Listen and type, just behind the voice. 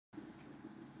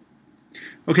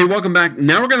Okay, welcome back.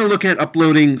 Now we're going to look at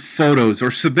uploading photos or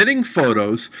submitting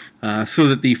photos so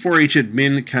that the 4-H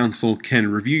Admin Council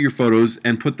can review your photos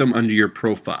and put them under your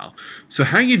profile. So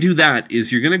how you do that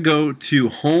is you're going to go to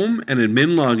Home and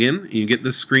Admin Login, and you get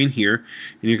this screen here,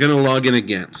 and you're going to log in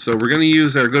again. So we're going to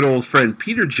use our good old friend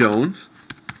Peter Jones,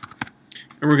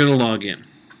 and we're going to log in.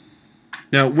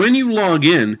 Now when you log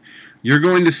in, you're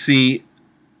going to see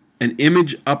an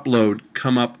image upload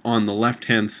come up on the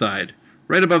left-hand side,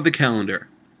 right above the calendar.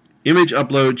 Image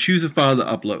upload, choose a file to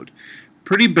upload.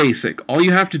 Pretty basic. All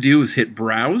you have to do is hit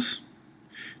Browse.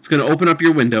 It's going to open up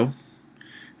your window.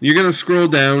 You're going to scroll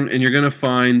down and you're going to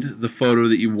find the photo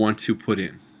that you want to put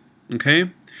in. Okay?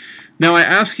 Now I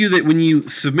ask you that when you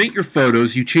submit your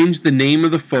photos, you change the name of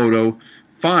the photo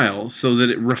file so that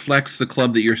it reflects the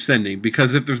club that you're sending,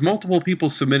 because if there's multiple people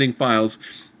submitting files,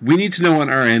 we need to know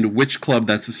on our end which club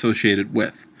that's associated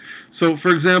with. So for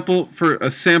example, for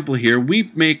a sample here, we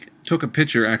took a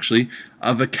picture actually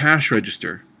of a cash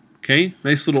register. Okay,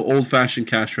 nice little old-fashioned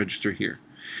cash register here,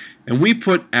 and we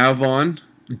put Avon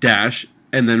dash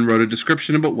and then wrote a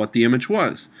description about what the image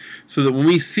was, so that when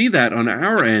we see that on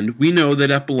our end, we know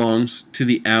that it belongs to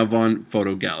the Avon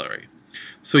photo gallery.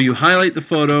 So you highlight the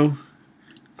photo,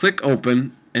 click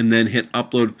open, and then hit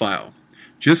upload file.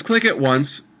 Just click it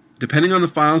once. Depending on the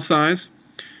file size,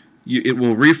 it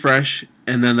will refresh,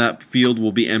 and then that field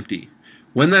will be empty.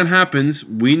 When that happens,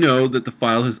 we know that the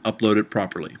file has uploaded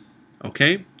properly.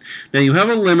 Okay? Now you have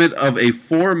a limit of a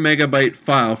 4 megabyte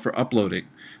file for uploading.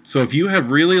 So if you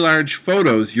have really large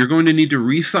photos, you're going to need to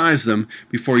resize them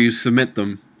before you submit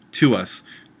them to us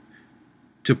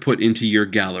to put into your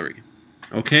gallery.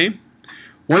 Okay?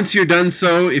 Once you're done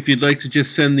so, if you'd like to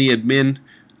just send the admin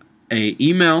an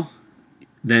email,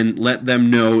 then let them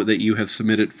know that you have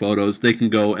submitted photos. They can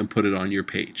go and put it on your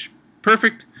page.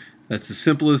 Perfect. That's as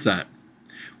simple as that.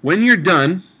 When you're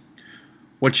done,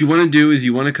 what you want to do is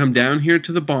you want to come down here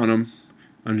to the bottom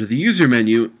under the user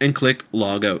menu and click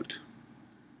log out.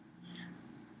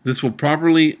 This will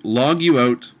properly log you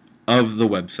out of the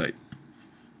website.